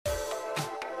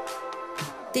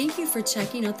Thank you for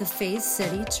checking out the Faith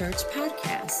City Church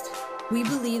podcast. We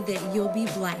believe that you'll be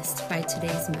blessed by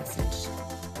today's message.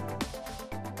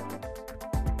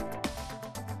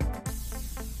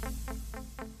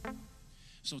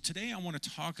 So today I want to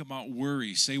talk about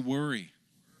worry. Say worry.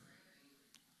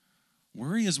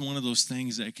 Worry is one of those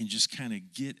things that can just kind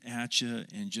of get at you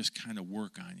and just kind of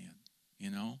work on you,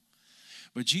 you know?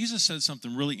 But Jesus said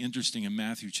something really interesting in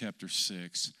Matthew chapter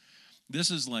 6. This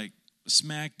is like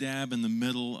smack dab in the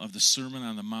middle of the Sermon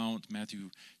on the Mount, Matthew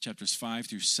chapters 5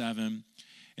 through 7.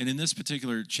 And in this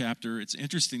particular chapter, it's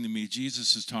interesting to me,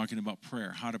 Jesus is talking about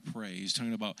prayer, how to pray. He's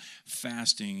talking about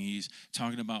fasting. He's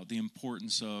talking about the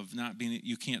importance of not being,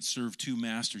 you can't serve two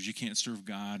masters. You can't serve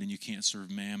God and you can't serve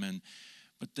mammon.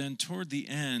 But then toward the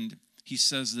end, he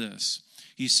says this.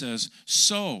 He says,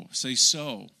 say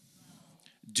so.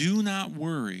 Do not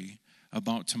worry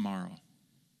about tomorrow.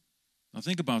 Now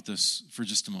think about this for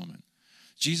just a moment.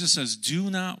 Jesus says, do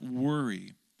not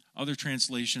worry. Other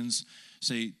translations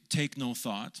say, take no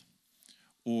thought,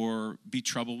 or be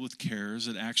troubled with cares.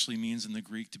 It actually means in the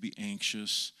Greek to be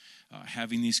anxious,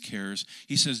 having these cares.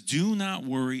 He says, do not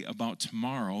worry about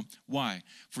tomorrow. Why?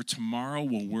 For tomorrow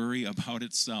will worry about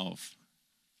itself.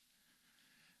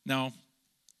 Now,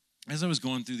 as I was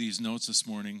going through these notes this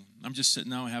morning, I'm just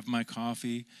sitting out, having my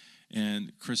coffee,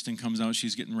 and Kristen comes out.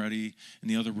 She's getting ready in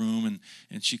the other room,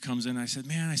 and she comes in. I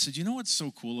said, you know what's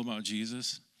so cool about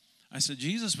Jesus? I said,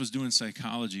 Jesus was doing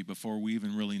psychology before we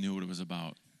even really knew what it was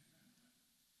about.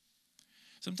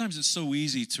 Sometimes it's so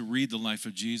easy to read the life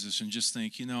of Jesus and just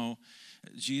think,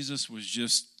 Jesus was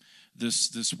just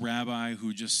this rabbi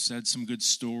who just said some good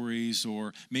stories,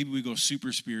 or maybe we go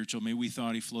super spiritual. Maybe we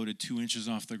thought he floated 2 inches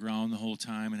off the ground the whole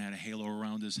time and had a halo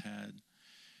around his head.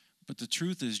 But the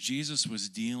truth is, Jesus was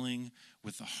dealing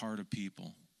with the heart of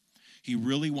people. He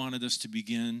really wanted us to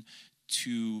begin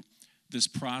to this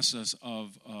process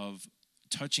of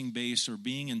touching base or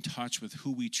being in touch with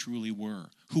who we truly were,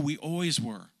 who we always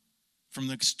were. From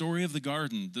the story of the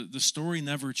garden, the story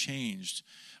never changed,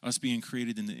 us being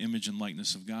created in the image and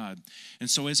likeness of God. And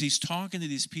so as he's talking to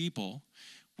these people,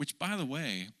 which, by the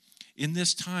way, in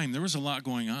this time, there was a lot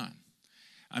going on.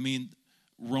 I mean,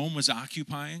 Rome was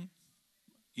occupying,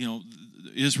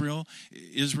 Israel.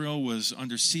 Israel was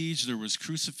under siege. There was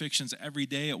crucifixions every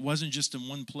day. It wasn't just in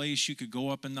one place. You could go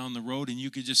up and down the road, and you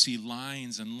could just see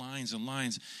lines and lines and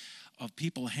lines of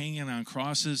people hanging on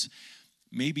crosses,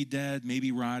 maybe dead,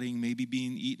 maybe rotting, maybe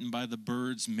being eaten by the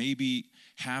birds, maybe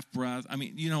half-breath. I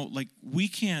mean, we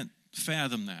can't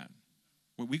fathom that.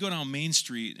 We go down Main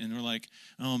Street, and we're like,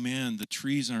 oh, man, the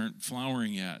trees aren't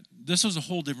flowering yet. This was a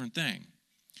whole different thing.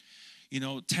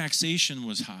 Taxation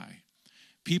was high.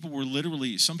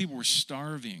 Some people were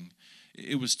starving.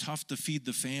 It was tough to feed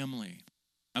the family.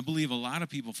 I believe a lot of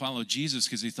people followed Jesus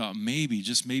because they thought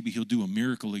just maybe he'll do a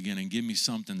miracle again and give me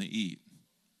something to eat.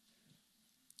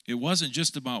 It wasn't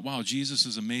just about, wow, Jesus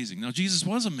is amazing. Now, Jesus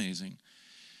was amazing.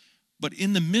 But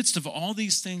in the midst of all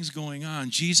these things going on,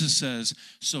 Jesus says,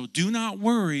 so do not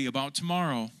worry about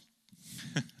tomorrow.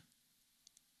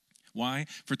 Why?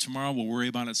 For tomorrow will worry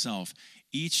about itself.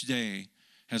 Each day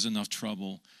has enough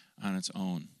trouble on its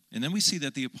own. And then we see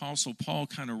that the Apostle Paul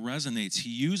kind of resonates.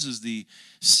 He uses the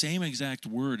same exact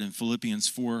word in Philippians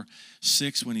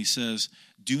 4:6 when he says,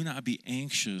 do not be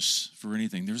anxious for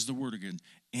anything. There's the word again,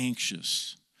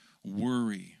 anxious,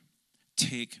 worry,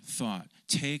 take thought,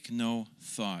 take no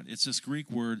thought. It's this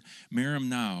Greek word,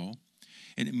 merimnao,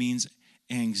 and it means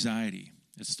anxiety.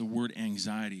 It's the word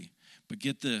anxiety. But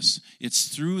get this, it's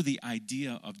through the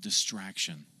idea of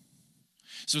distraction.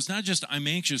 So it's not just I'm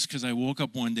anxious because I woke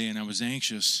up one day and I was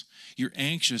anxious. You're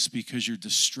anxious because you're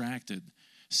distracted.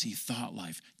 See, thought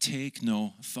life. Take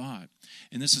no thought.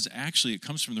 And this is actually, it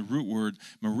comes from the root word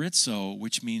marizo,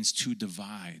 which means to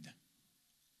divide.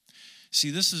 See,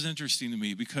 this is interesting to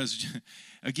me because,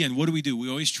 again, what do? We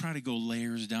always try to go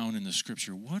layers down in the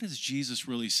scripture. What is Jesus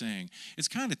really saying? It's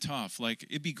kind of tough. Like,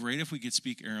 it'd be great if we could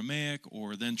speak Aramaic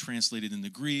or then translate it into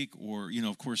Greek or,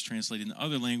 of course, translate it into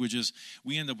other languages.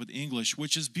 We end up with English,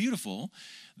 which is beautiful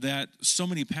that so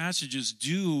many passages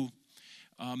do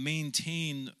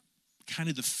maintain kind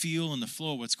of the feel and the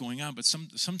flow of what's going on, but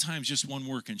sometimes just one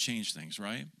word can change things,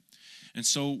 right? And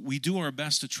so we do our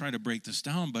best to try to break this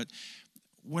down, but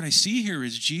what I see here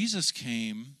is Jesus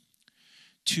came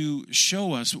to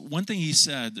show us, one thing he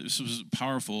said, this was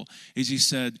powerful, is he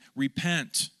said,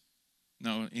 repent.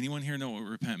 Now, anyone here know what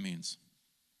repent means?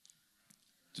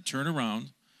 To turn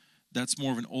around. That's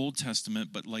more of an Old Testament,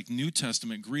 but like New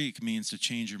Testament Greek means to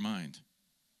change your mind.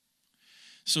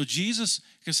 So Jesus,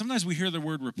 because sometimes we hear the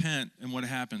word repent, and what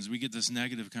happens? We get this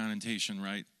negative connotation,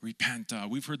 right? Repent.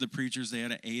 We've heard the preachers, they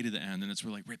had an A to the end, and it's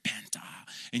like, repent.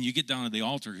 And you get down to the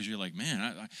altar because you're like,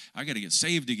 man, I got to get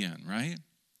saved again, right?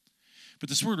 But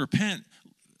this word repent,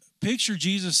 picture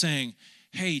Jesus saying,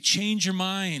 hey, change your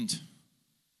mind.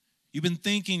 You've been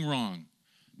thinking wrong.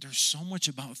 There's so much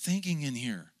about thinking in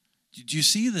here. Do you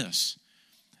see this?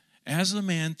 As a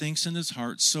man thinks in his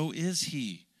heart, so is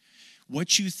he.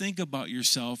 What you think about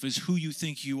yourself is who you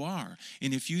think you are.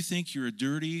 And if you think you're a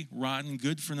dirty, rotten,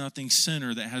 good-for-nothing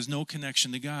sinner that has no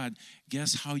connection to God,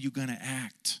 guess how you're going to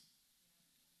act?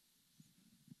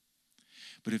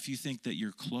 But if you think that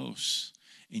you're close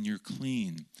and you're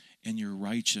clean and you're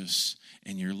righteous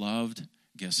and you're loved,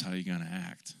 guess how you're going to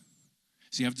act?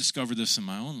 See, I've discovered this in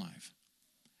my own life.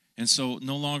 And so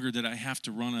no longer did I have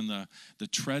to run on the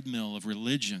treadmill of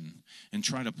religion and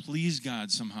try to please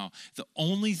God somehow. The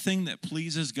only thing that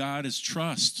pleases God is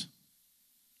trust.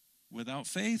 Without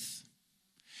faith,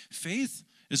 faith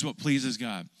is what pleases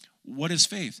God. What is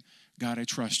faith? God, I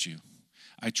trust you.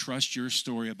 I trust your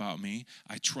story about me.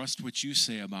 I trust what you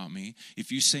say about me.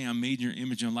 If you say I'm made in your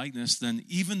image and likeness, then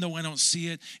even though I don't see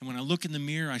it, and when I look in the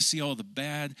mirror, I see all the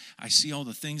bad, I see all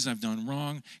the things I've done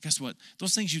wrong. Guess what?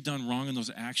 Those things you've done wrong in those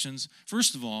actions,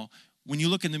 first of all, when you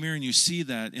look in the mirror and you see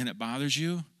that and it bothers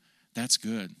you, that's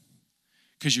good.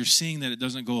 Because you're seeing that it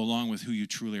doesn't go along with who you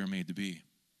truly are made to be.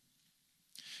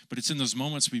 But it's in those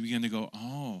moments we begin to go,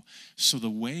 oh, so the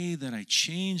way that I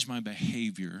change my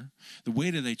behavior, the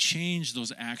way that I change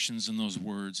those actions and those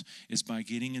words is by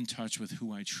getting in touch with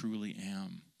who I truly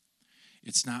am.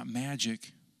 It's not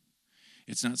magic.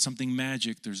 It's not something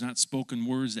magic. There's not spoken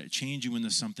words that change you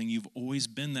into something. You've always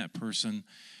been that person.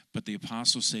 But the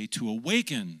apostles say to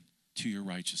awaken to your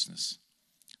righteousness.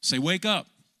 Say, wake up.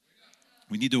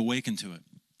 We need to awaken to it.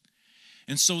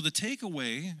 And so the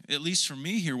takeaway, at least for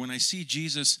me here, when I see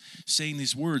Jesus saying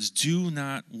these words, do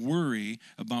not worry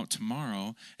about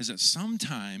tomorrow, is that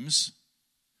sometimes,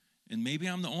 and maybe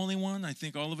I'm the only one, I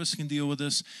think all of us can deal with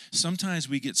this, sometimes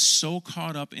we get so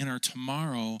caught up in our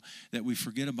tomorrow that we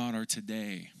forget about our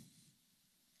today.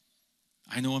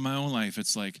 I know in my own life,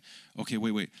 it's like, okay,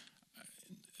 wait.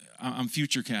 I'm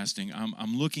future casting.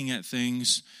 I'm looking at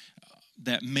things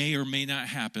that may or may not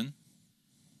happen.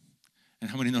 And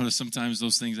how many notice sometimes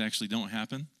those things actually don't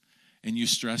happen? And you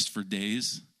stressed for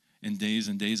days and days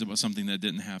and days about something that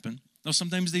didn't happen? No,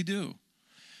 sometimes they do.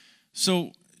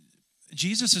 So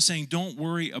Jesus is saying, don't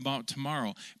worry about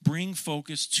tomorrow. Bring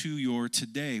focus to your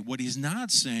today. What he's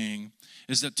not saying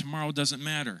is that tomorrow doesn't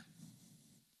matter.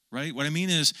 Right? What I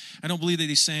mean is, I don't believe that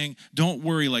he's saying, don't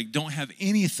worry, like don't have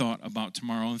any thought about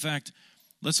tomorrow. In fact,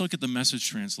 let's look at the Message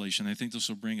translation. I think this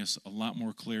will bring us a lot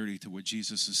more clarity to what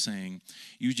Jesus is saying.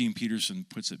 Eugene Peterson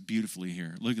puts it beautifully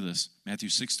here. Look at this. Matthew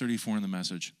 6:34 in the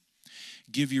Message.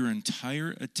 Give your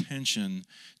entire attention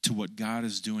to what God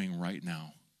is doing right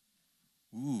now.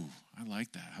 Ooh, I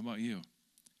like that. How about you?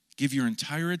 Give your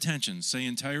entire attention. Say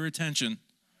entire attention.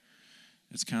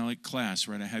 It's kind of like class,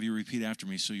 right? I have you repeat after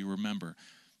me so you remember.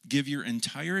 Give your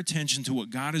entire attention to what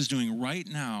God is doing right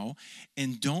now,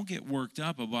 and don't get worked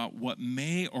up about what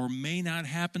may or may not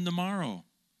happen tomorrow.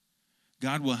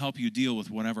 God will help you deal with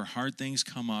whatever hard things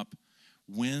come up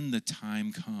when the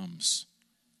time comes.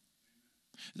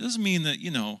 It doesn't mean that,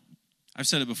 I've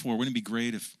said it before, wouldn't it be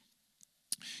great if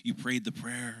you prayed the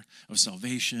prayer of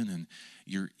salvation and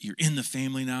you're in the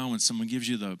family now and someone gives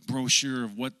you the brochure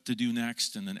of what to do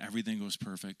next and then everything goes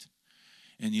perfect?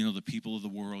 And, the people of the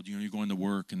world, you're going to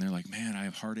work, and they're like, man, I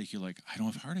have heartache. You're like, I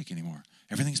don't have heartache anymore.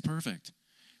 Everything's perfect.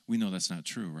 We know that's not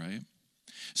true, right?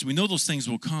 So we know those things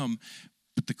will come,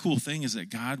 but the cool thing is that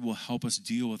God will help us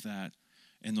deal with that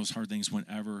and those hard things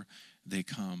whenever they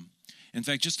come. In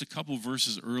fact, just a couple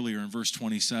verses earlier in verse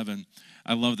 27,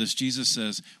 I love this. Jesus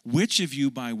says, which of you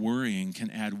by worrying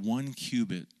can add 1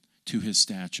 cubit to his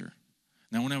stature?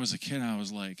 Now, when I was a kid, I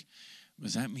was like,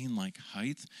 does that mean like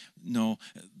height? No,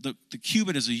 the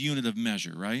cubit is a unit of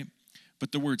measure, right?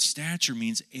 But the word stature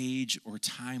means age or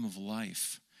time of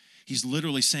life. He's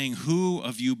literally saying, who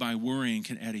of you by worrying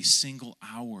can add a single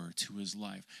hour to his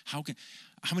life? How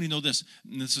many know this?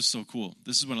 And this is so cool.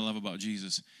 This is what I love about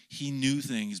Jesus. He knew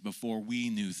things before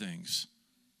we knew things.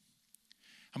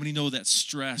 How many know that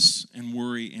stress and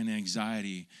worry and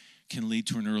anxiety can lead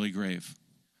to an early grave?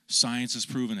 Science has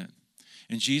proven it.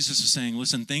 And Jesus is saying,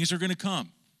 listen, things are going to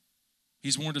come.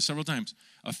 He's warned us several times.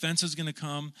 Offense is going to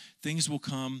come. Things will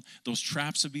come. Those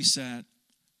traps will be set.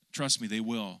 Trust me, they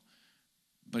will.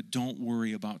 But don't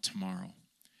worry about tomorrow.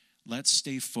 Let's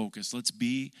stay focused. Let's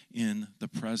be in the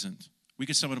present. We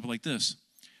could sum it up like this.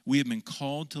 We have been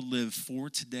called to live for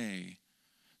today,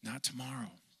 not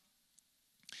tomorrow.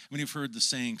 I mean, you've heard the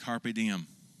saying, carpe diem.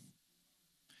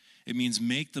 It means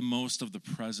make the most of the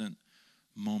present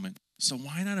moment. So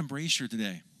why not embrace your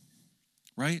today?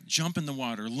 Right? Jump in the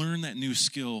water, learn that new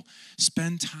skill,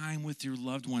 spend time with your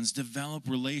loved ones, develop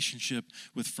relationship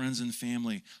with friends and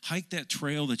family, hike that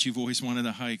trail that you've always wanted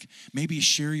to hike, maybe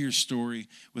share your story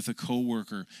with a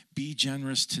coworker, be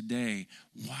generous today.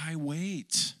 Why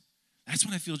wait? That's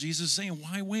what I feel Jesus is saying.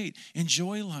 Why wait?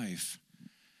 Enjoy life.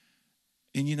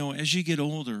 And as you get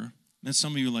older, and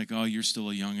some of you are like, oh, you're still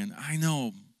a youngin'. I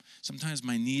know. Sometimes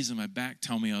my knees and my back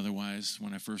tell me otherwise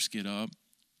when I first get up.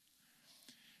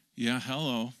 Yeah,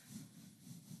 hello.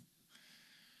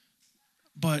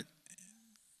 But,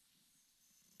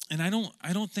 and I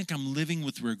don't think I'm living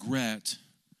with regret,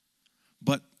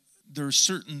 but there are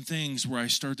certain things where I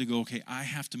start to go, okay, I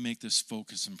have to make this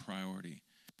focus and priority.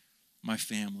 My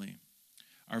family,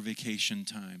 our vacation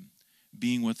time,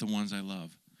 being with the ones I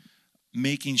love,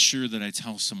 making sure that I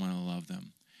tell someone I love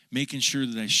them, making sure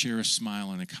that I share a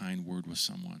smile and a kind word with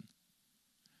someone.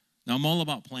 Now, I'm all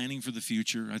about planning for the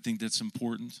future. I think that's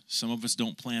important. Some of us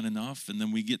don't plan enough, and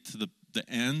then we get to the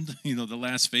end, the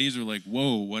last phase, we're like,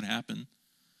 whoa, what happened?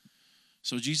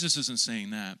 So Jesus isn't saying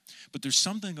that. But there's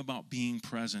something about being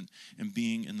present and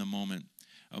being in the moment.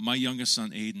 My youngest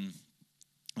son, Aiden,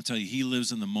 I'll tell you, he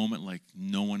lives in the moment like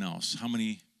no one else.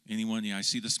 Anyone? Yeah, I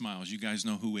see the smiles. You guys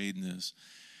know who Aiden is.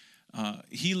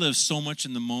 He lives so much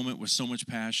in the moment with so much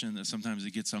passion that sometimes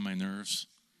it gets on my nerves.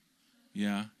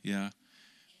 Yeah.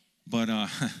 But,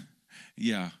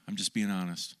 yeah, I'm just being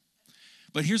honest.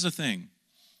 But here's the thing.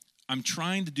 I'm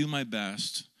trying to do my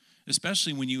best,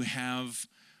 especially when you have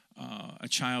a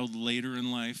child later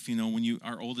in life.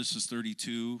 Our oldest is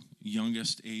 32,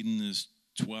 youngest, Aiden, is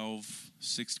 12,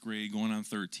 6th grade, going on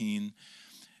 13.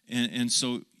 And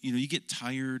so, you get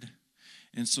tired.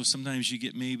 And so sometimes you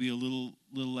get maybe a little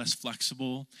less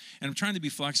flexible. And I'm trying to be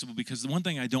flexible because the one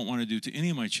thing I don't want to do to any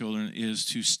of my children is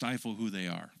to stifle who they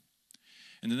are.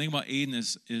 And the thing about Aiden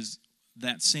is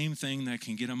that same thing that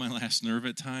can get on my last nerve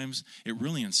at times, it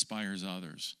really inspires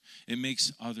others. It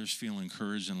makes others feel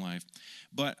encouraged in life.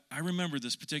 But I remember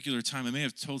this particular time, I may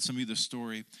have told some of you this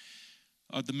story.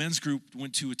 The men's group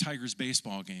went to a Tigers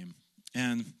baseball game.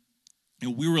 And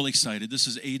we were really excited. This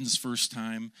is Aiden's first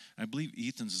time, I believe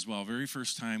Ethan's as well, very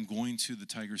first time going to the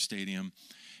Tiger Stadium.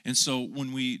 And so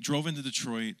when we drove into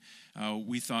Detroit,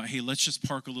 we thought, hey, let's just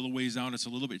park a little ways out. It's a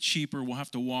little bit cheaper. We'll have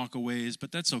to walk a ways,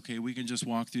 but that's okay. We can just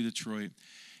walk through Detroit.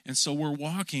 And so we're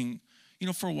walking,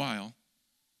 for a while.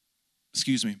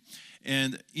 Excuse me.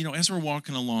 And, as we're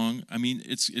walking along, I mean,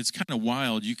 it's kind of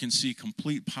wild. You can see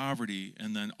complete poverty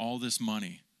and then all this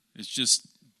money. It's just,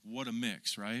 what a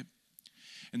mix, right?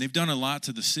 And they've done a lot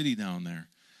to the city down there.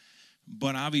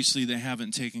 But obviously they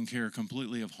haven't taken care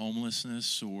completely of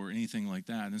homelessness or anything like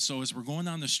that. And so as we're going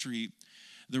down the street,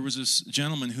 there was this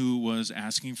gentleman who was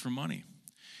asking for money.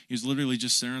 He was literally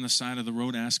just there on the side of the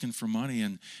road asking for money.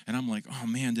 And I'm like, oh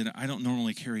man, I don't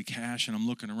normally carry cash. And I'm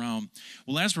looking around.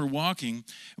 Well, as we're walking,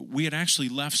 we had actually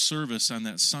left service on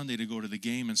that Sunday to go to the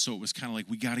game. And so it was kind of like,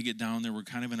 we got to get down there. We're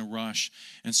kind of in a rush.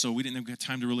 And so we didn't have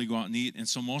time to really go out and eat. And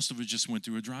so most of it just went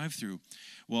through a drive-through.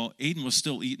 Well, Aiden was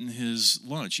still eating his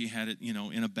lunch. He had it,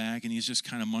 in a bag, and he's just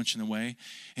kind of munching away.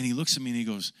 And he looks at me and he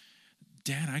goes,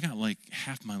 Dad, I got like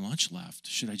half my lunch left.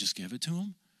 Should I just give it to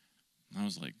him? And I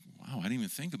was like, wow, I didn't even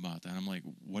think about that. I'm like,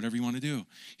 whatever you want to do.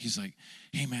 He's like,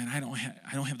 hey man, I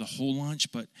don't have the whole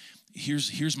lunch, but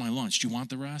here's my lunch. Do you want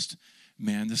the rest?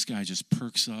 Man, this guy just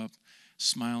perks up,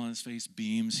 smile on his face,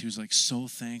 beams. He was like so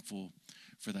thankful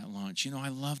for that lunch. I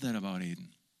love that about Aiden.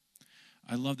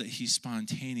 I love that he's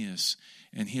spontaneous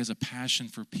and he has a passion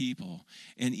for people.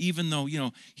 And even though,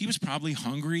 he was probably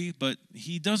hungry, but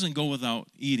he doesn't go without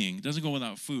eating, doesn't go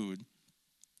without food.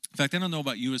 In fact, I don't know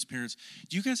about you as parents.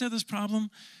 Do you guys have this problem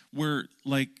where,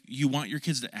 like, you want your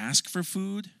kids to ask for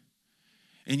food?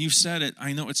 And you've said it.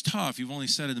 I know it's tough. You've only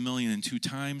said it 1,000,002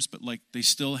 times, but, like, they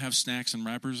still have snacks and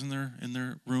wrappers in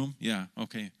their room? Yeah,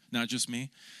 okay. Not just me.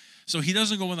 So he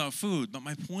doesn't go without food. But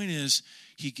my point is,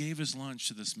 he gave his lunch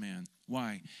to this man.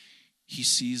 Why? He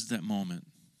sees that moment.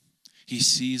 He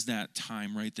sees that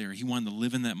time right there. He wanted to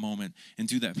live in that moment and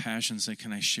do that passion and say,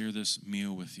 can I share this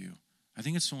meal with you? I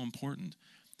think it's so important.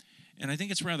 And I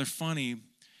think it's rather funny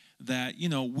that,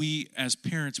 we as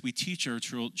parents, we teach our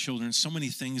children so many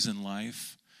things in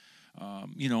life.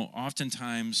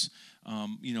 Oftentimes,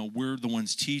 we're the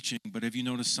ones teaching, but have you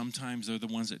noticed sometimes they're the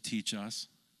ones that teach us?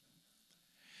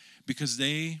 Because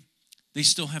they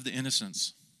still have the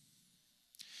innocence.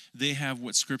 They have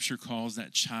what Scripture calls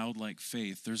that childlike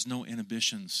faith. There's no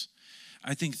inhibitions.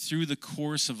 I think through the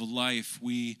course of life,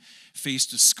 we face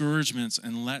discouragements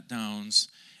and letdowns,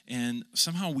 and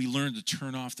somehow we learn to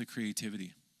turn off the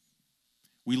creativity.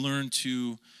 We learn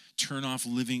to turn off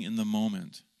living in the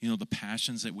moment, the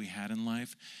passions that we had in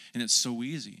life, and it's so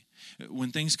easy.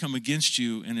 When things come against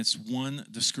you and it's one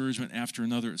discouragement after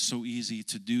another, it's so easy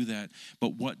to do that.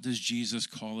 But what does Jesus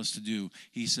call us to do?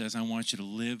 He says, I want you to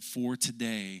live for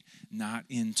today, not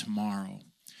in tomorrow.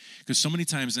 Because so many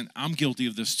times, and I'm guilty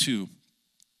of this too,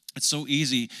 it's so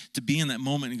easy to be in that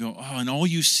moment and go, oh, and all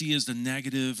you see is the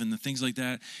negative and the things like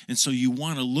that. And so you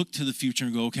want to look to the future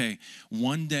and go, okay,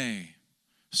 one day,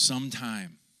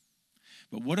 sometime.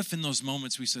 But what if in those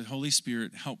moments we said, Holy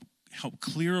Spirit, help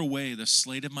clear away the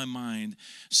slate of my mind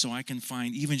so I can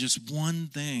find even just one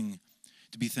thing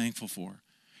to be thankful for.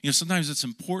 Sometimes it's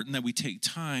important that we take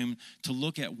time to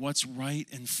look at what's right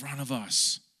in front of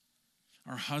us.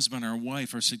 Our husband, our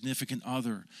wife, our significant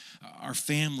other, our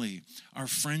family, our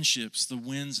friendships, the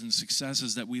wins and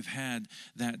successes that we've had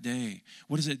that day.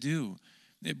 What does it do?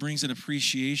 It brings an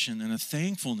appreciation and a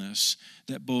thankfulness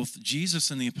that both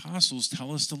Jesus and the apostles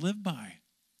tell us to live by.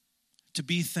 To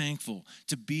be thankful,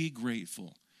 to be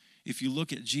grateful. If you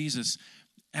look at Jesus,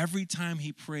 every time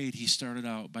he prayed, he started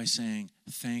out by saying,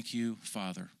 thank you,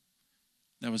 Father.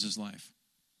 That was his life.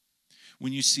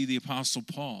 When you see the Apostle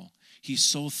Paul, he's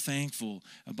so thankful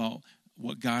about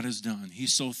what God has done.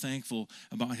 He's so thankful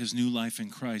about his new life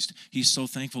in Christ. He's so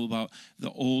thankful about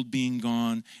the old being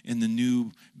gone and the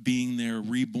new being there,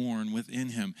 reborn within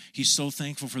him. He's so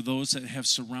thankful for those that have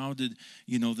surrounded,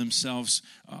 themselves,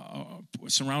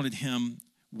 surrounded him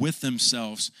with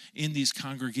themselves in these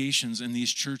congregations and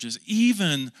these churches,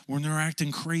 even when they're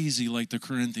acting crazy like the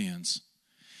Corinthians.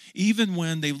 Even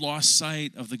when they lost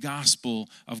sight of the gospel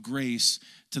of grace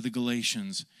to the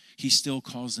Galatians, he still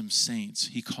calls them saints.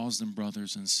 He calls them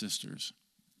brothers and sisters.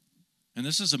 And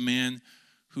this is a man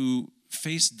who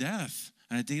faced death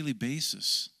on a daily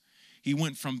basis. He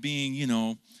went from being,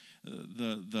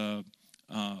 the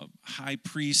high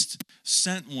priest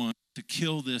sent one to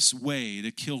kill this way,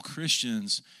 to kill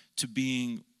Christians, to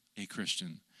being a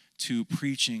Christian, to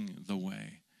preaching the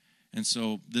way. And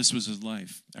so this was his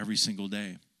life every single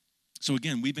day. So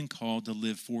again, we've been called to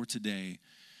live for today,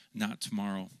 not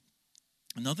tomorrow.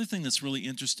 Another thing that's really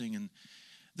interesting, and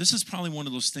this is probably one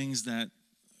of those things that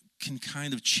can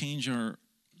kind of change our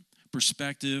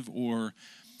perspective, or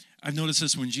I've noticed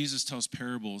this when Jesus tells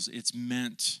parables, it's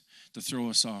meant to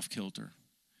throw us off kilter.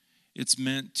 It's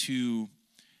meant to,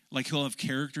 like he'll have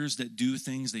characters that do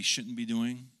things they shouldn't be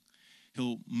doing.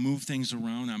 He'll move things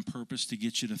around on purpose to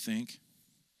get you to think.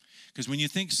 Because when you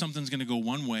think something's going to go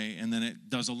one way and then it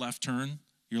does a left turn,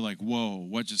 you're like, whoa,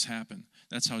 what just happened?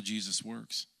 That's how Jesus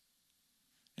works.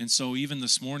 And so even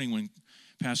this morning when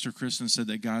Pastor Kristen said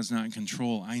that God's not in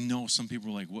control, I know some people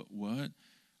are like, what?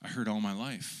 I heard all my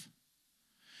life.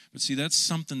 But see, that's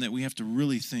something that we have to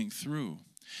really think through.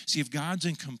 See, if God's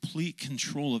in complete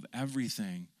control of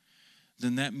everything,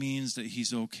 then that means that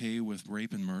he's okay with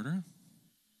rape and murder?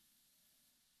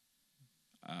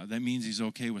 That means he's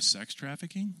okay with sex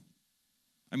trafficking?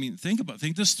 I mean, think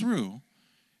this through.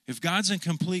 If God's in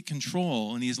complete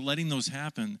control and he's letting those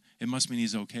happen, it must mean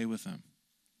he's okay with them.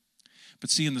 But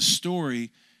see, in the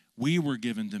story, we were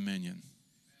given dominion.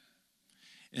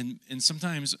 And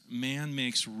sometimes man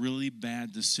makes really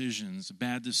bad decisions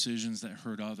that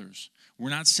hurt others. We're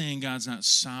not saying God's not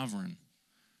sovereign,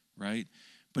 right?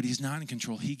 But he's not in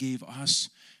control. He gave us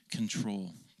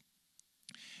control.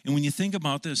 And when you think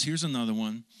about this, here's another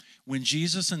one. When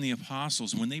Jesus and the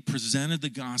apostles, when they presented the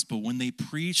gospel, when they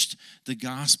preached the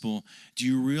gospel, do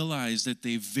you realize that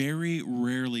they very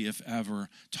rarely, if ever,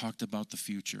 talked about the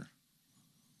future?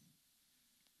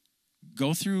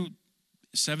 Go through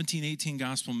 17, 18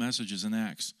 gospel messages in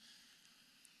Acts.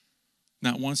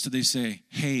 Not once did they say,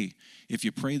 hey, if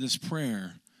you pray this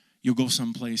prayer, you'll go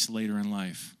someplace later in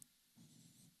life.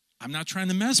 I'm not trying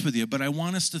to mess with you, but I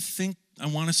want us to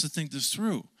think this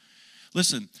through.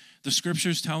 Listen, the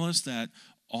scriptures tell us that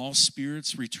all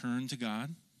spirits return to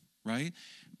God, right?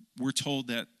 We're told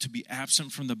that to be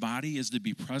absent from the body is to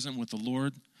be present with the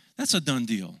Lord. That's a done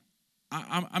deal.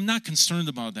 I'm not concerned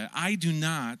about that. I do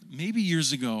not, maybe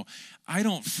years ago, I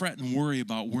don't fret and worry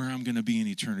about where I'm going to be in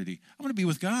eternity. I'm going to be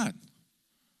with God.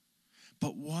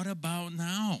 But what about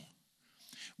now?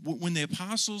 When the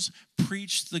apostles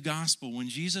preached the gospel, when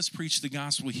Jesus preached the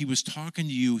gospel, he was talking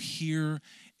to you here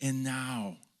and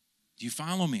now. Do you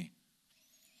follow me?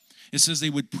 It says they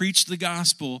would preach the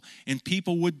gospel and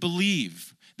people would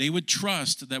believe. They would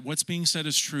trust that what's being said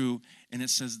is true. And it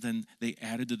says then they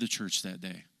added to the church that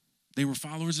day. They were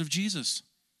followers of Jesus.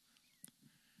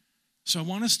 So I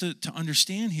want us to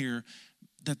understand here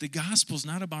that the gospel is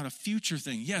not about a future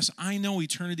thing. Yes, I know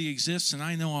eternity exists and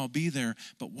I know I'll be there,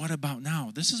 but what about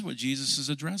now? This is what Jesus is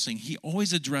addressing. He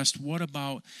always addressed, what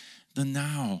about the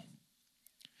now?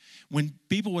 When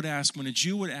people would ask, when a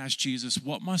Jew would ask Jesus,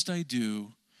 what must I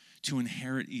do to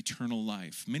inherit eternal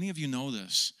life? Many of you know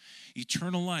this.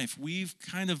 Eternal life, we've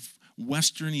kind of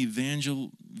Western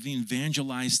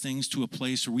evangelized things to a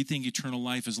place where we think eternal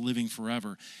life is living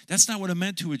forever. That's not what it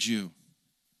meant to a Jew.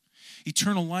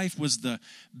 Eternal life was the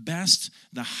best,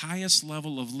 the highest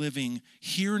level of living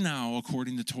here now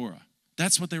according to Torah.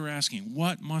 That's what they were asking.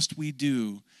 What must we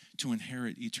do to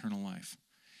inherit eternal life?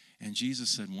 And Jesus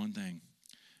said one thing,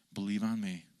 believe on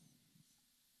me.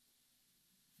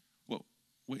 Well,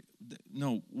 wait,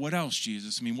 no, what else,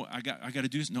 Jesus? I mean, what I got to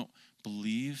do this? No,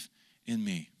 believe in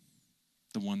me,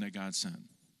 the one that God sent.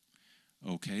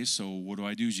 Okay, so what do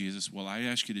I do, Jesus? Well, I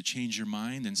ask you to change your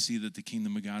mind and see that the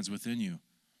kingdom of God's within you.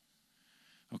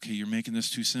 Okay, you're making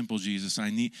this too simple, Jesus.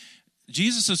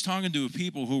 Jesus is talking to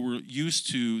people who were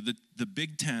used to the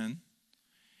Big Ten,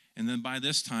 and then by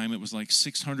this time it was like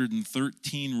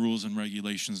 613 rules and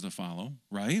regulations to follow,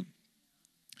 right?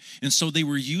 And so they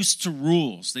were used to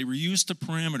rules. They were used to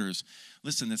parameters.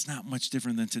 Listen, it's not much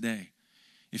different than today.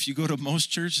 If you go to most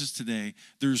churches today,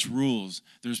 there's rules,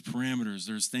 there's parameters,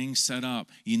 there's things set up.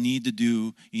 You need to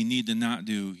do, you need to not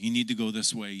do, you need to go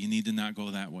this way, you need to not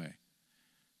go that way.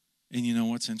 And you know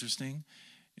what's interesting?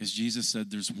 Is Jesus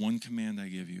said, there's one command I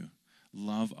give you.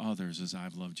 Love others as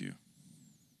I've loved you.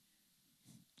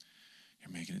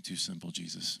 You're making it too simple,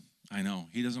 Jesus. I know.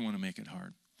 He doesn't want to make it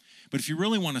hard. But if you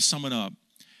really want to sum it up,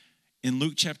 in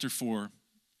Luke chapter 4,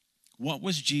 what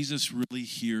was Jesus really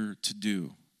here to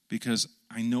do? Because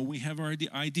I know we have our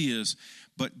ideas,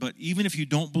 but even if you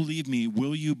don't believe me,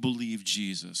 will you believe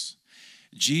Jesus?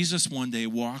 Jesus one day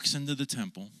walks into the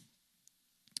temple,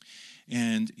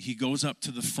 and he goes up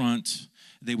to the front.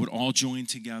 They would all join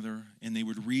together, and they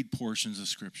would read portions of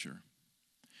Scripture.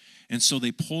 And so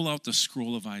they pull out the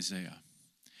scroll of Isaiah.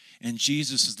 And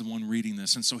Jesus is the one reading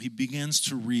this. And so he begins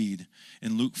to read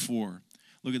in Luke 4.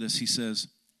 Look at this. He says,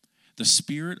 the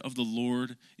Spirit of the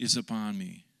Lord is upon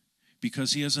me,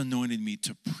 because he has anointed me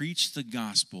to preach the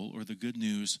gospel, or the good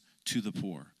news, to the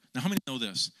poor. Now, how many know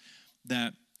this?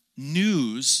 That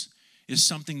news is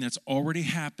something that's already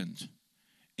happened,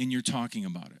 and you're talking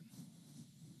about it.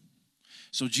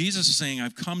 So Jesus is saying,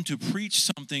 I've come to preach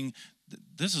something,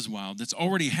 this is wild, that's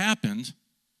already happened,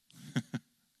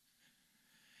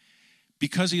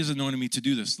 because he has anointed me to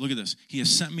do this. Look at this. He has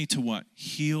sent me to what?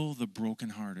 Heal the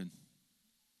brokenhearted.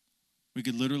 We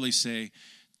could literally say,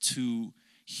 to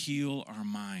heal our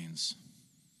minds.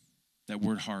 That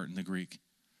word heart in the Greek.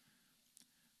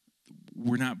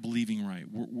 We're not believing right.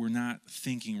 We're not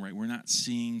thinking right. We're not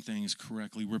seeing things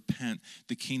correctly. Repent.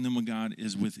 The kingdom of God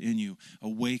is within you.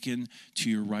 Awaken to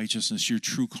your righteousness, your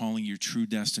true calling, your true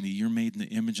destiny. You're made in the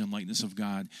image and likeness of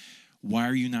God. Why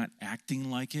are you not acting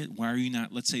like it? Why are you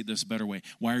not, let's say this a better way,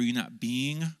 why are you not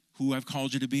being who I've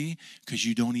called you to be? Because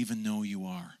you don't even know you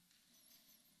are.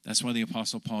 That's why the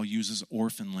Apostle Paul uses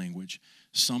orphan language.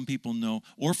 Some people know,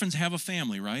 orphans have a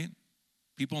family, right?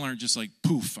 People aren't just like,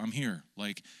 poof, I'm here.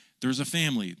 Like, there's a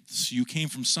family. So you came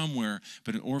from somewhere,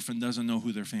 but an orphan doesn't know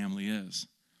who their family is.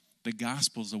 The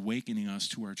gospel's awakening us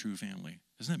to our true family.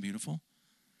 Isn't that beautiful?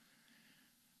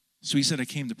 So he said, I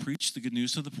came to preach the good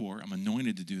news to the poor. I'm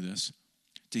anointed to do this.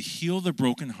 To heal the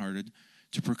brokenhearted,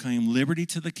 to proclaim liberty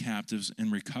to the captives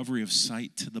and recovery of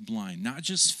sight to the blind. Not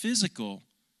just physical,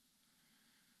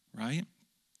 right?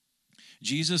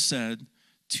 Jesus said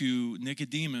to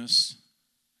Nicodemus,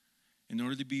 in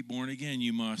order to be born again,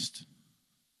 you must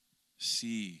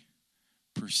see,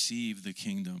 perceive the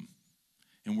kingdom.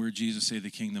 And where did Jesus say the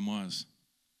kingdom was?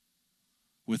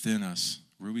 Within us.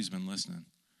 Ruby's been listening.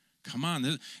 Come on,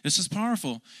 this is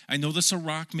powerful. I know this a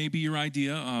rock may be your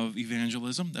idea of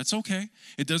evangelism. That's okay.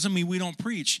 It doesn't mean we don't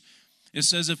preach. It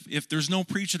says if there's no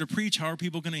preacher to preach, how are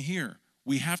people going to hear?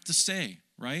 We have to say,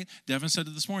 right? Devin said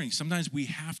it this morning. Sometimes we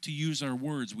have to use our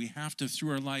words. We have to,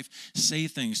 through our life, say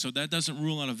things. So that doesn't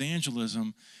rule out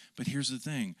evangelism. But here's the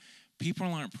thing. People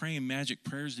aren't praying magic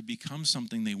prayers to become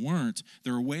something they weren't.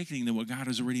 They're awakening to what God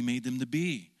has already made them to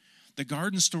be. The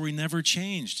garden story never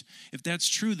changed. If that's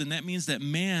true, then that means that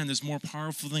man is more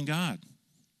powerful than God.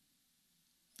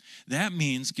 That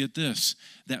means, get this,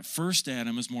 that first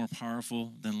Adam is more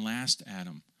powerful than last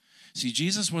Adam. See,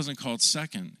 Jesus wasn't called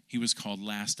second. He was called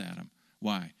last Adam.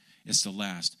 Why? It's the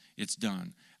last. It's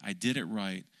done. I did it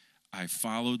right. I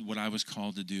followed what I was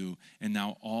called to do. And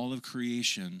now all of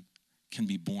creation can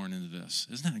be born into this.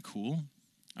 Isn't that cool?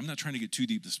 I'm not trying to get too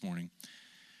deep this morning.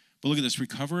 But look at this,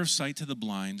 recover of sight to the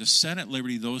blind, to set at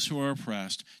liberty those who are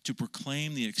oppressed, to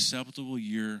proclaim the acceptable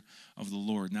year of the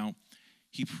Lord. Now,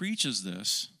 he preaches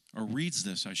this, or reads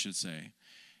this, I should say.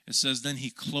 It says, then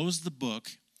he closed the book,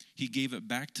 he gave it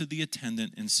back to the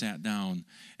attendant and sat down.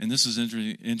 And this is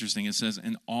interesting. It says,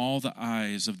 and all the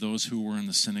eyes of those who were in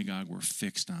the synagogue were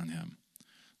fixed on him.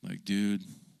 Like, dude,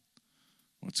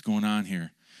 what's going on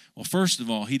here? Well, first of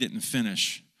all, he didn't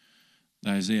finish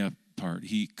the Isaiah part.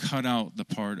 He cut out the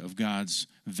part of God's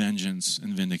vengeance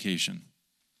and vindication.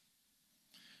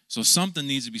 So something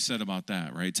needs to be said about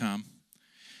that, right, Tom?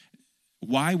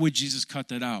 Why would Jesus cut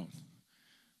that out?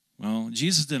 Well,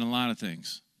 Jesus did a lot of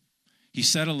things. He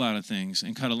said a lot of things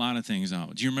and cut a lot of things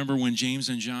out. Do you remember when James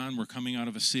and John were coming out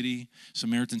of a city,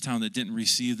 Samaritan town that didn't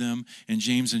receive them, and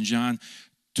James and John,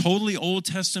 totally Old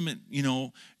Testament,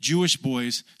 Jewish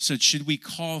boys, said, should we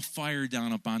call fire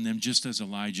down upon them just as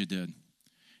Elijah did?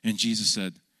 And Jesus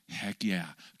said, heck yeah,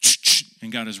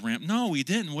 and got his ramp. No, he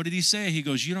didn't. What did he say? He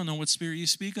goes, you don't know what spirit you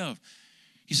speak of.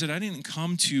 He said, I didn't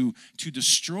come to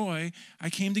destroy. I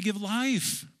came to give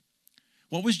life.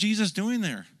 What was Jesus doing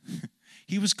there?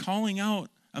 He was calling out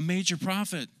a major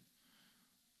prophet.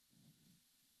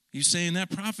 He's saying that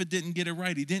prophet didn't get it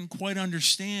right. He didn't quite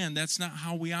understand. That's not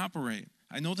how we operate.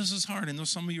 I know this is hard. I know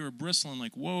some of you are bristling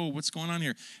like, whoa, what's going on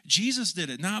here? Jesus did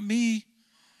it, not me.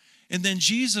 And then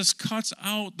Jesus cuts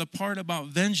out the part about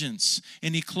vengeance,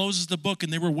 and he closes the book,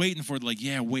 and they were waiting for it. Like,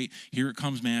 yeah, wait, here it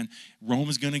comes, man. Rome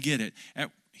is going to get it.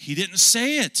 He didn't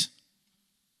say it.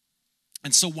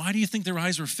 And so why do you think their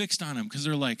eyes were fixed on him? Because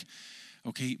they're like,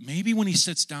 okay, maybe when he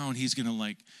sits down, he's going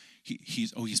to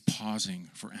he's pausing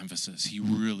for emphasis. He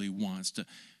really wants to.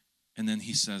 And then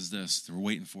he says this. They're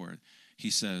waiting for it. He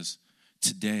says,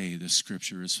 today the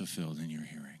scripture is fulfilled in your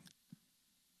hearing.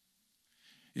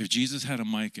 If Jesus had a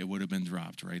mic, it would have been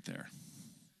dropped right there.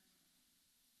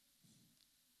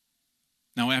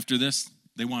 Now, after this,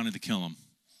 they wanted to kill him,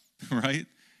 right?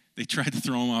 They tried to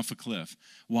throw him off a cliff.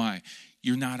 Why?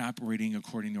 You're not operating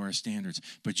according to our standards.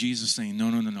 But Jesus is saying,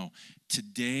 no.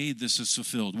 Today, this is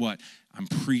fulfilled. What? I'm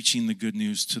preaching the good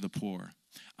news to the poor.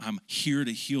 I'm here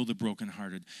to heal the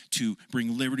brokenhearted, to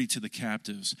bring liberty to the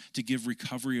captives, to give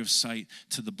recovery of sight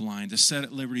to the blind, to set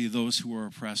at liberty those who are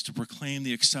oppressed, to proclaim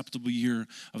the acceptable year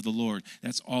of the Lord.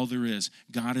 That's all there is.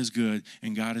 God is good,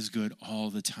 and God is good all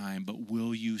the time. But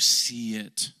will you see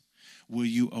it? Will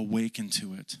you awaken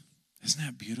to it? Isn't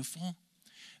that beautiful?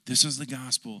 This is the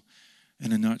gospel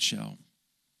in a nutshell.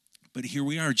 But here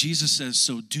we are. Jesus says,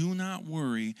 so do not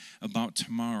worry about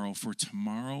tomorrow, for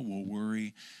tomorrow will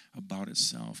worry about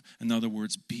itself. In other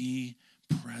words, be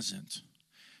present.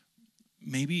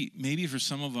 Maybe for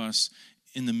some of us,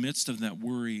 in the midst of that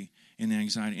worry and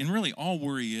anxiety, and really all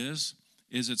worry is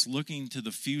it's looking to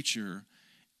the future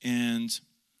and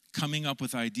coming up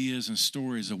with ideas and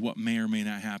stories of what may or may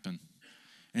not happen.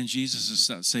 And Jesus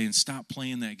is saying, stop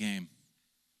playing that game.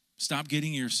 Stop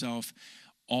getting yourself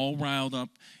all riled up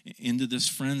into this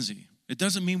frenzy. It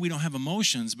doesn't mean we don't have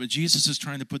emotions, but Jesus is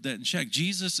trying to put that in check.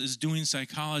 Jesus is doing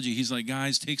psychology. He's like,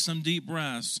 guys, take some deep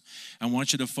breaths. I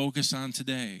want you to focus on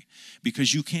today,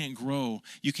 because you can't grow.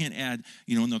 You can't add,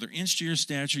 another inch to your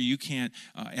stature. You can't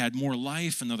add more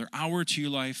life, another hour to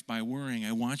your life by worrying.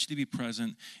 I want you to be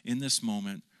present in this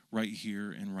moment right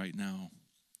here and right now.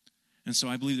 And so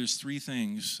I believe there's three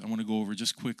things I want to go over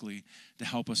just quickly to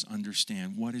help us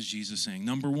understand. What is Jesus saying?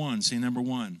 Number one, say number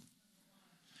one.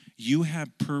 You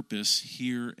have purpose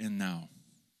here and now.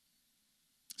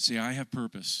 Say, I have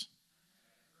purpose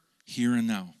here and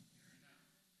now.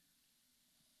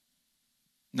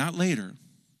 Not later,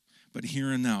 but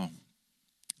here and now.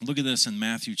 Look at this in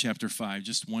Matthew chapter 5,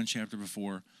 just one chapter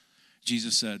before.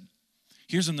 Jesus said,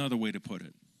 here's another way to put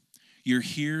it. You're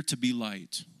here to be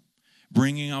light,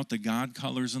 bringing out the God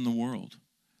colors in the world.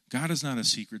 God is not a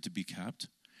secret to be kept.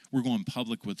 We're going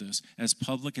public with this, as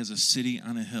public as a city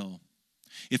on a hill.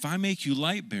 If I make you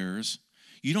light bearers,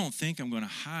 you don't think I'm going to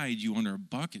hide you under a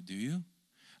bucket, do you?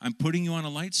 I'm putting you on a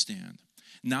light stand.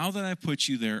 Now that I put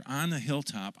you there on a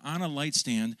hilltop, on a light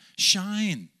stand,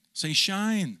 shine. Say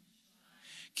shine.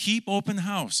 Keep open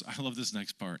house. I love this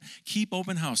next part. Keep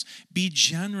open house. Be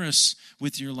generous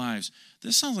with your lives.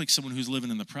 This sounds like someone who's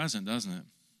living in the present, doesn't it?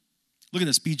 Look at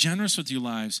this. Be generous with your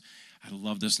lives. I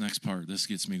love this next part. This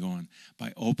gets me going.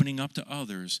 By opening up to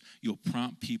others, you'll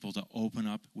prompt people to open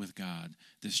up with God,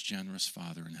 this generous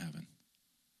Father in heaven.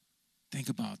 Think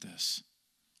about this.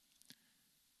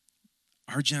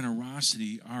 Our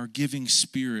generosity, our giving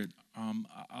spirit,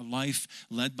 a life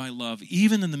led by love,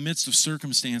 even in the midst of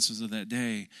circumstances of that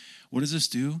day, what does this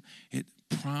do? It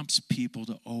prompts people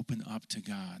to open up to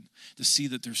God, to see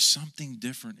that there's something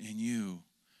different in you.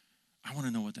 I want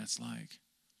to know what that's like.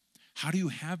 How do you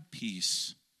have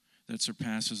peace that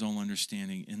surpasses all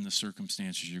understanding in the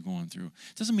circumstances you're going through?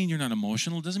 It doesn't mean you're not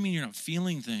emotional. It doesn't mean you're not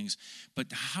feeling things. But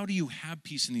how do you have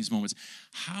peace in these moments?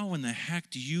 How in the heck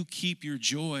do you keep your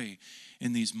joy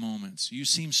in these moments? You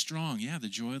seem strong. Yeah, the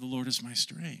joy of the Lord is my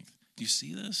strength. Do you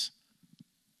see this?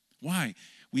 Why?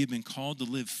 We have been called to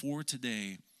live for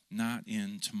today, not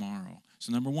in tomorrow.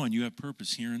 So number one, you have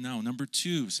purpose here and now. Number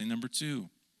two, say number two.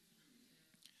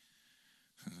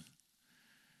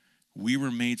 We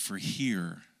were made for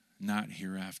here, not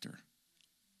hereafter.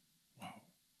 Wow.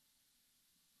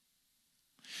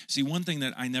 See, one thing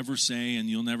that I never say, and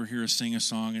you'll never hear us sing a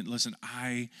song, and listen,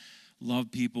 I love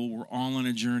people. We're all on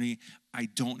a journey. I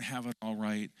don't have it all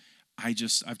right.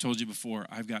 I've told you before,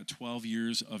 I've got 12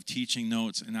 years of teaching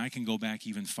notes, and I can go back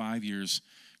even 5 years,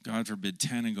 God forbid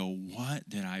 10, and go, what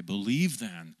did I believe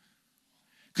then?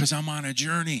 Because I'm on a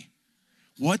journey.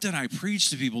 What did I preach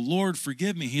to people? Lord,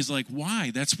 forgive me. He's like,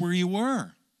 why? That's where you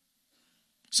were.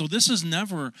 So this is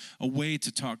never a way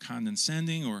to talk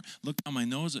condescending or look down my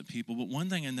nose at people, but one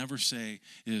thing I never say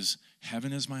is,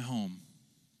 heaven is my home.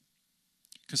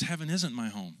 Because heaven isn't my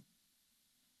home.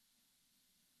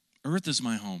 Earth is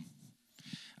my home.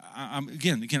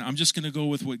 Again, I'm just going to go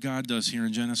with what God does here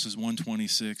in Genesis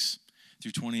 1:26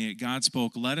 through 28. God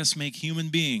spoke, let us make human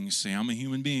beings. Say, I'm a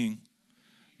human being,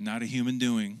 not a human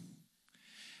doing.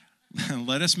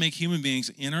 Let us make human beings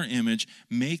in our image,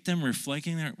 make them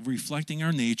reflecting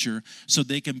our nature so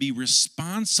they can be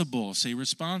responsible, say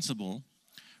responsible,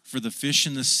 for the fish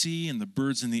in the sea and the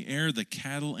birds in the air, the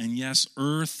cattle, and yes,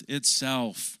 earth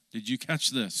itself. Did you catch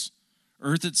this?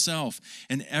 Earth itself,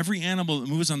 and every animal that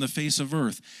moves on the face of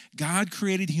earth. God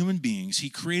created human beings.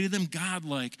 He created them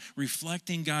godlike,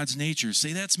 reflecting God's nature.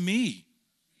 Say, that's me.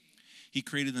 He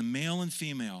created them male and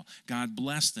female. God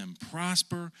blessed them.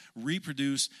 Prosper,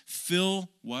 reproduce, fill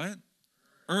what?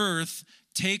 Earth.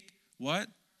 Take what?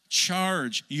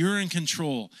 Charge. You're in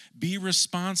control. Be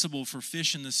responsible for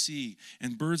fish in the sea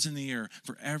and birds in the air,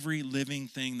 for every living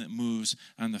thing that moves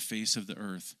on the face of the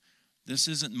earth. This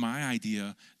isn't my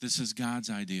idea. This is God's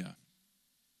idea.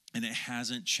 And it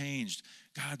hasn't changed.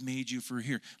 God made you for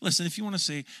here. Listen, if you want to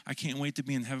say, I can't wait to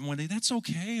be in heaven one day, that's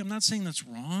okay. I'm not saying that's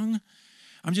wrong.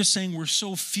 I'm just saying we're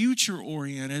so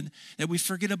future-oriented that we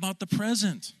forget about the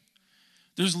present.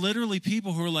 There's literally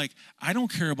people who are like, I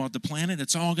don't care about the planet.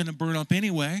 It's all going to burn up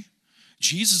anyway.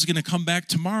 Jesus is going to come back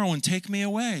tomorrow and take me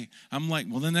away. I'm like,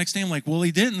 well, the next day I'm like, well,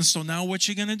 he didn't, so now what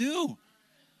you going to do?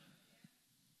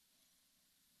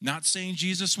 Not saying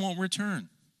Jesus won't return.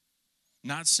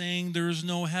 Not saying there's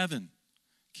no heaven.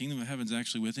 Kingdom of heaven is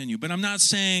actually within you. But I'm not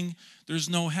saying there's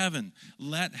no heaven.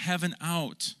 Let heaven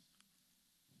out.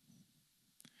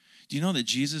 Do you know that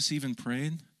Jesus even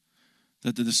prayed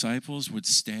that the disciples would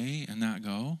stay and not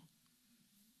go?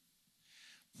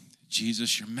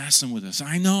 Jesus, you're messing with us.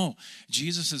 I know.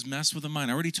 Jesus has messed with the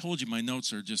mind. I already told you my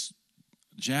notes are just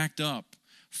jacked up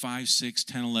 5, 6,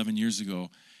 10, 11 years ago.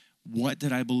 What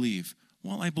did I believe?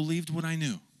 Well, I believed what I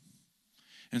knew.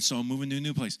 And so I'm moving to a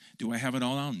new place. Do I have it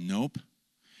all down? Nope.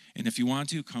 And if you want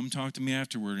to, come talk to me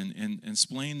afterward and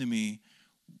explain to me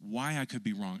why I could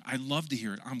be wrong. I'd love to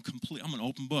hear it. I'm an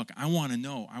open book. I want to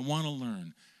know. I want to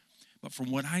learn. But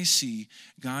from what I see,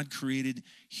 God created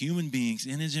human beings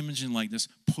in his image and likeness,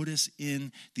 put us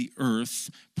in the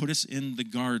earth, put us in the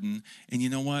garden. And you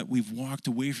know what? We've walked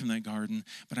away from that garden,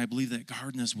 but I believe that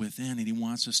garden is within, and he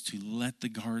wants us to let the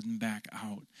garden back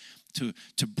out,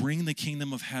 to bring the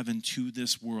kingdom of heaven to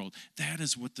this world. That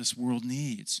is what this world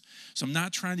needs. So I'm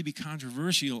not trying to be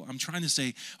controversial. I'm trying to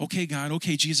say, okay, God,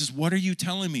 okay, Jesus, what are you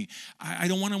telling me? I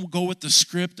don't want to go with the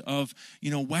script of,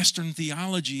 Western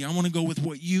theology. I want to go with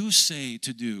what you say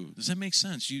to do. Does that make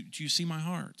sense? Do you see my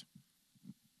heart?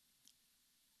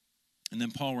 And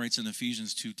then Paul writes in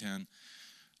Ephesians 2:10,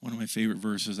 one of my favorite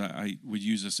verses. I would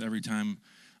use this every time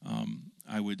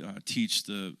I would teach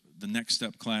the Next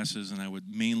Step classes, and I would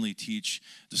mainly teach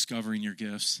Discovering Your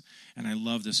Gifts. And I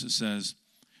love this. It says,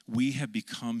 we have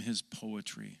become his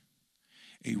poetry,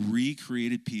 a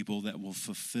recreated people that will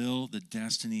fulfill the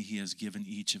destiny he has given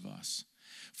each of us.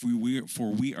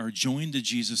 For we are joined to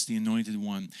Jesus, the Anointed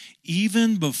One,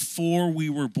 even before we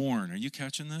were born. Are you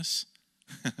catching this?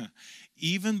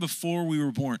 Even before we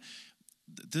were born.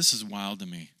 This is wild to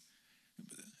me.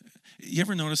 You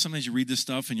ever notice sometimes you read this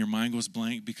stuff and your mind goes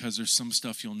blank because there's some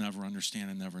stuff you'll never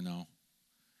understand and never know?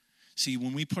 See,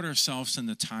 when we put ourselves in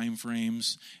the time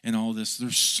frames and all this,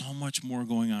 there's so much more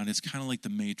going on. It's kind of like the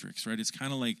Matrix, right? It's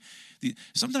kind of like,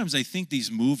 sometimes I think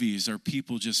these movies are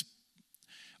people just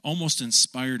almost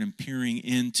inspired and peering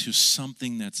into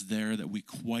something that's there that we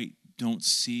quite don't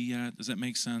see yet. Does that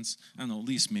make sense? I don't know, at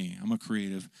least me. I'm a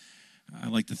creative. I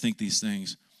like to think these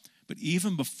things. But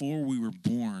even before we were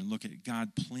born, look at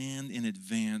God planned in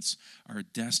advance our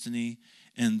destiny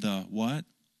and the what?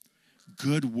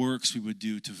 Good works we would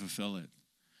do to fulfill it.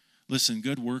 Listen,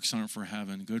 good works aren't for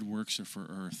heaven. Good works are for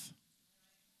earth.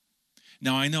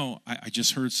 Now, I know, I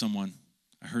just heard someone.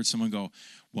 I heard someone go,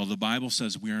 well, the Bible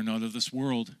says we are not of this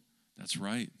world. That's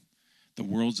right. The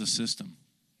world's a system.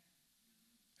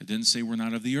 It didn't say we're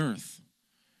not of the earth.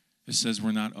 It says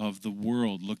we're not of the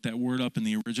world. Look that word up in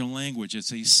the original language.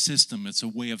 It's a system. It's a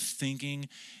way of thinking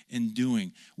and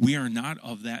doing. We are not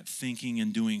of that thinking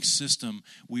and doing system.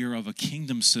 We are of a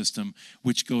kingdom system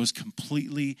which goes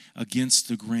completely against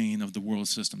the grain of the world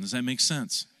system. Does that make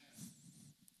sense?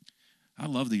 I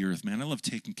love the earth, man. I love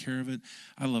taking care of it.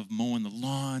 I love mowing the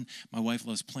lawn. My wife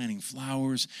loves planting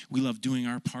flowers. We love doing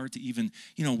our part to even,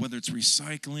 whether it's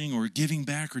recycling or giving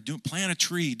back or plant a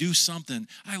tree, do something.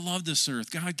 I love this earth.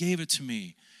 God gave it to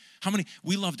me.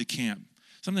 We love to camp.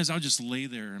 Sometimes I'll just lay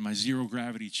there in my zero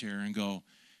gravity chair and go,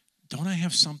 don't I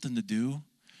have something to do?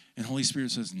 And Holy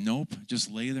Spirit says, nope, just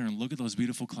lay there and look at those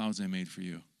beautiful clouds I made for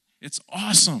you. It's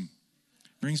awesome.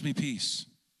 Brings me peace.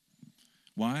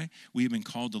 Why? We have been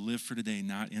called to live for today,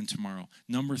 not in tomorrow.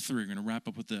 Number 3, we're going to wrap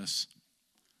up with this.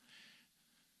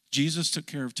 Jesus took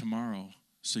care of tomorrow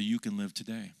so you can live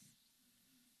today.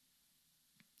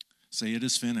 Say, it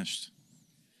is finished.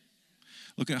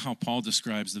 Look at how Paul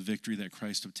describes the victory that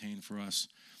Christ obtained for us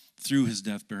through his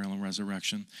death, burial, and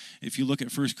resurrection. If you look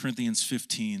at 1 Corinthians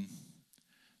 15,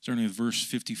 starting with verse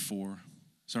 54,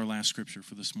 it's our last scripture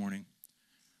for this morning.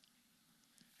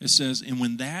 It says, and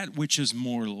when that which is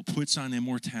mortal puts on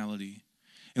immortality,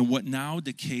 and what now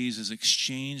decays is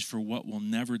exchanged for what will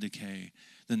never decay,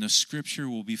 then the scripture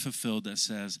will be fulfilled that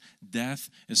says,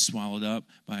 death is swallowed up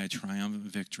by a triumphant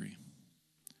victory.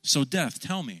 So death,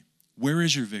 tell me, where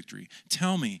is your victory?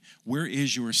 Tell me, where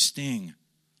is your sting?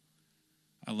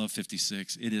 I love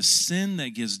 56. It is sin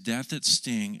that gives death its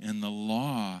sting, and the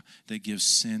law that gives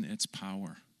sin its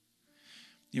power.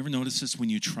 You ever notice this? When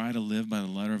you try to live by the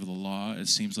letter of the law, it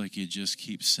seems like you just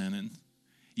keep sinning.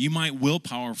 You might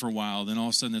willpower for a while, then all of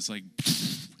a sudden it's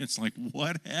like,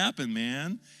 what happened,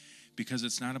 man? Because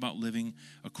it's not about living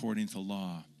according to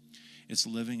law. It's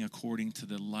living according to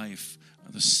the life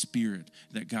of the Spirit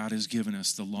that God has given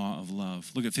us, the law of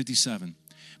love. Look at 57.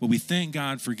 But we thank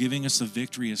God for giving us the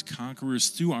victory as conquerors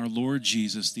through our Lord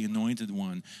Jesus, the Anointed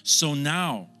One. So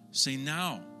now, say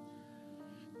now.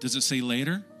 Does it say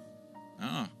later?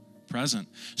 Present.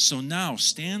 So now,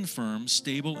 stand firm,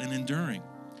 stable, and enduring.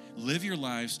 Live your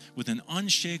lives with an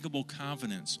unshakable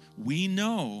confidence. We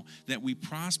know that we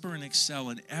prosper and excel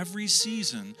in every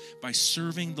season by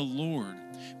serving the Lord,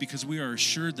 because we are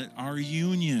assured that our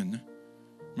union,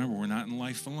 remember, we're not in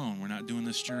life alone. We're not doing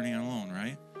this journey alone,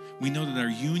 right? We know that our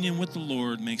union with the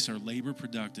Lord makes our labor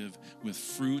productive with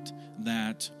fruit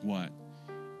that, what?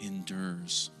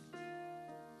 Endures.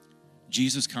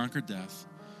 Jesus conquered death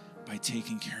by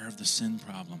taking care of the sin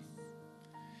problem.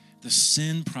 The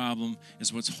sin problem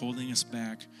is what's holding us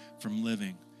back from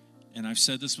living. And I've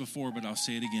said this before, but I'll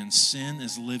say it again. Sin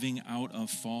is living out of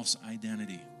false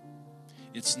identity.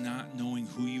 It's not knowing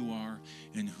who you are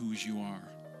and whose you are.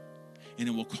 And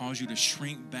it will cause you to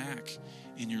shrink back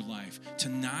in your life, to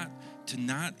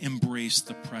not embrace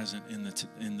the present in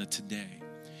the today,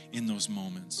 in those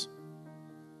moments.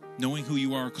 Knowing who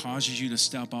you are causes you to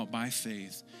step out by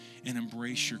faith and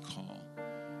embrace your call,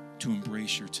 to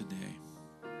embrace your today.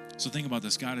 So think about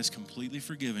this. God has completely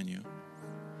forgiven you.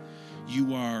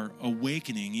 You are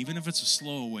awakening, even if it's a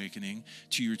slow awakening,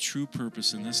 to your true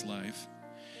purpose in this life.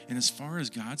 And as far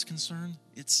as God's concerned,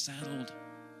 it's settled.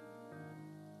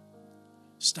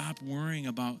 Stop worrying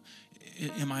about,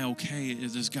 am I okay?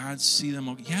 Does God see them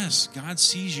okay? Yes, God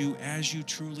sees you as you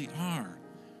truly are.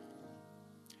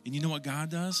 And you know what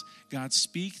God does? God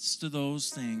speaks to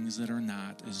those things that are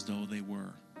not as though they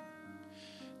were.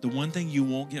 The one thing you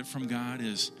won't get from God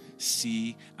is,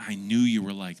 see, I knew you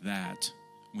were like that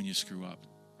when you screw up.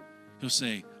 He'll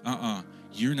say,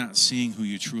 you're not seeing who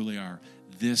you truly are.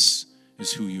 This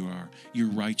is who you are. You're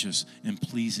righteous and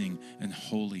pleasing and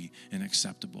holy and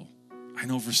acceptable. I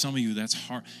know for some of you that's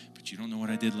hard, but you don't know what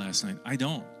I did last night. I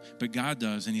don't, but God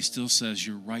does, and he still says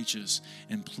you're righteous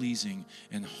and pleasing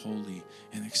and holy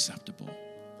and acceptable.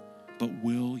 But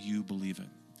will you believe it?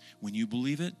 When you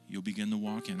believe it, you'll begin to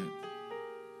walk in it.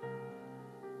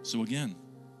 So again,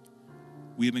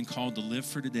 we have been called to live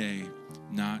for today,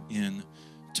 not in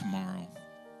tomorrow.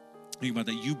 Think about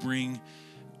that. You bring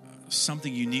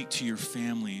something unique to your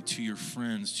family, to your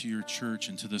friends, to your church,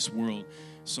 and to this world.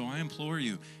 So I implore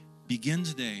you, begin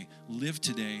today, live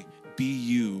today, be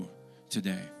you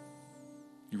today.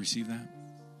 You receive that?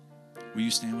 Will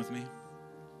you stand with me?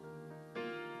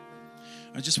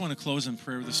 I just want to close in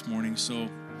prayer this morning. So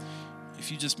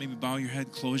if you just maybe bow your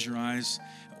head, close your eyes.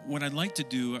 What I'd like to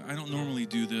do, I don't normally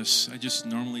do this. I just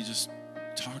normally just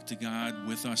talk to God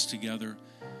with us together.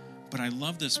 But I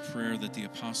love this prayer that the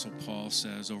Apostle Paul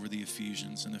says over the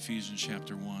Ephesians in Ephesians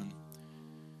chapter 1.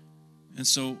 And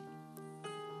so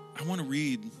I want to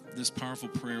read this powerful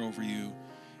prayer over you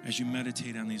as you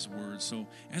meditate on these words. So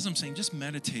as I'm saying, just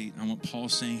meditate on what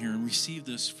Paul's saying here and receive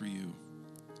this for you.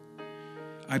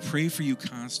 I pray for you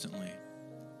constantly,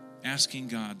 asking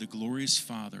God, the glorious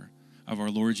Father of our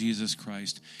Lord Jesus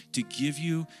Christ, to give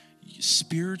you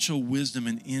spiritual wisdom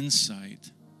and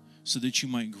insight so that you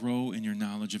might grow in your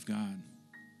knowledge of God.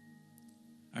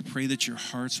 I pray that your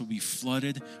hearts will be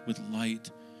flooded with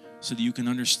light so that you can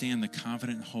understand the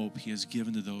confident hope he has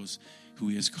given to those who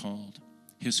he has called,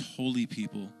 his holy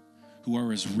people who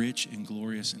are his rich and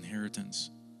glorious inheritance.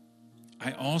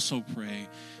 I also pray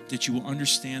that you will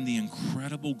understand the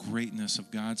incredible greatness of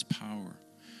God's power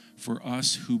for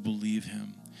us who believe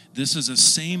him. This is the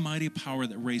same mighty power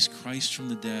that raised Christ from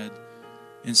the dead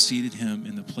and seated him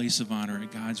in the place of honor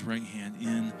at God's right hand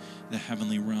in the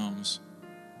heavenly realms.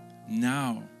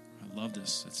 Now, I love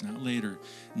this, it's not later.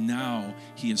 Now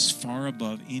he is far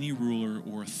above any ruler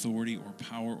or authority or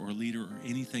power or leader or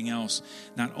anything else,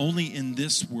 not only in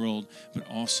this world, but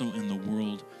also in the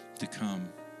world to come.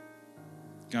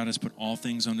 God has put all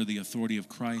things under the authority of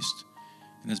Christ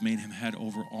and has made him head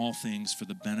over all things for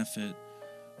the benefit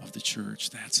of the church.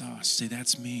 That's us. Say,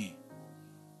 that's me.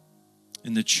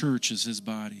 And the church is his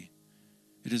body.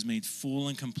 It is made full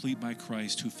and complete by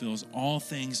Christ, who fills all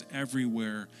things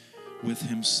everywhere with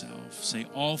himself. Say,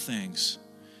 all things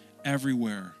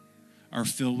everywhere are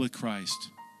filled with Christ.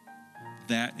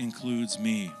 That includes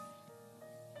me.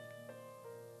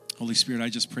 Holy Spirit, I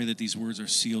just pray that these words are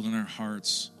sealed in our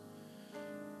hearts,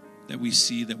 that we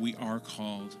see that we are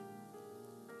called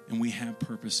and we have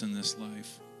purpose in this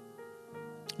life.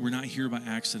 We're not here by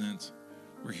accident.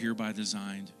 We're here by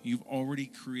design. You've already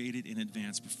created in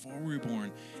advance, before we were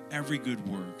born, every good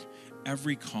work,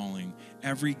 every calling,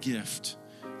 every gift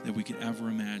that we could ever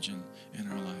imagine in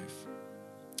our life.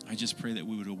 I just pray that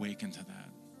we would awaken to that.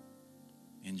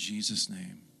 In Jesus'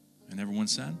 name. And everyone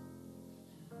said,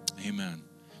 amen.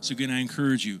 So again, I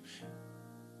encourage you,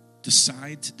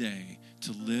 decide today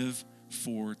to live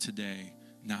for today,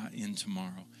 not in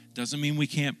tomorrow. Doesn't mean we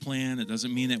can't plan. It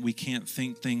doesn't mean that we can't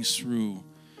think things through.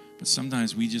 But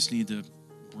sometimes we just need to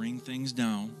bring things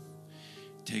down,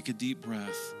 take a deep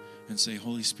breath, and say,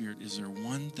 Holy Spirit, is there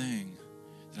one thing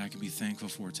that I can be thankful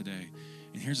for today?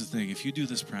 And here's the thing. If you do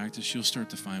this practice, you'll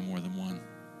start to find more than one.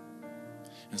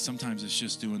 And sometimes it's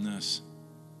just doing this.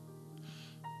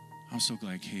 I'm so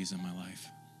glad Kay's in my life.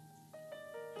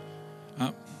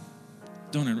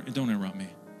 Don't interrupt me.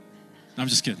 I'm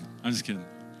just kidding.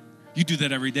 You do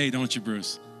that every day, don't you,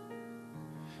 Bruce?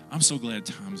 I'm so glad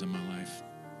Tom's in my life.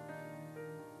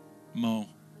 Mo,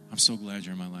 I'm so glad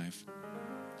you're in my life.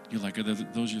 You're like, are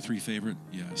those your three favorite?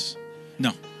 Yes.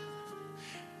 No.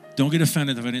 Don't get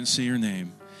offended if I didn't say your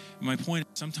name. My point,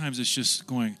 sometimes it's just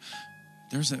going,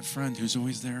 there's that friend who's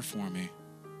always there for me.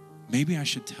 Maybe I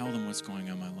should tell them what's going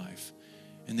on in my life,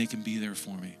 and they can be there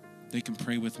for me. They can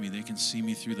pray with me. They can see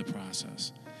me through the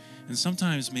process. And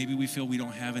sometimes maybe we feel we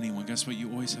don't have anyone. Guess what? You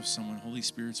always have someone. Holy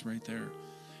Spirit's right there.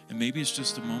 And maybe it's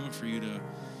just a moment for you to,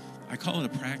 I call it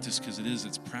a practice because it is.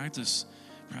 It's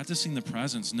practicing the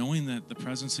presence, knowing that the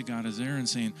presence of God is there and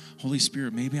saying, Holy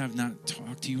Spirit, maybe I've not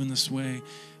talked to you in this way,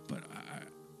 but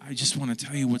I just want to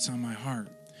tell you what's on my heart.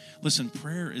 Listen,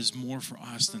 prayer is more for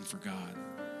us than for God.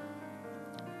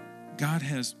 God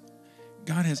has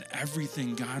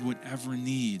everything God would ever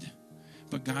need.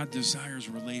 But God desires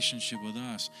relationship with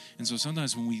us. And so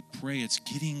sometimes when we pray, it's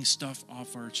getting stuff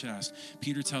off our chest.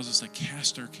 Peter tells us to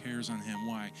cast our cares on him.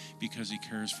 Why? Because he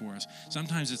cares for us.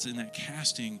 Sometimes it's in that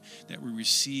casting that we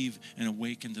receive and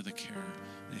awaken to the care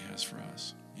that he has for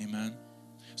us. Amen?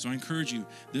 So I encourage you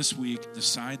this week,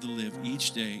 decide to live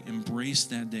each day, embrace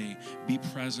that day, be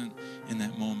present in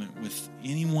that moment with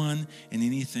anyone and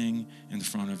anything in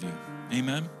front of you.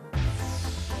 Amen?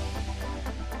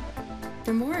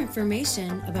 For more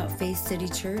information about Faith City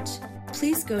Church,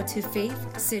 please go to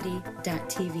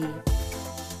faithcity.tv.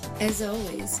 As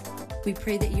always, we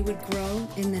pray that you would grow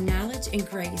in the knowledge and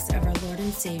grace of our Lord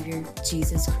and Savior,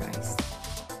 Jesus Christ.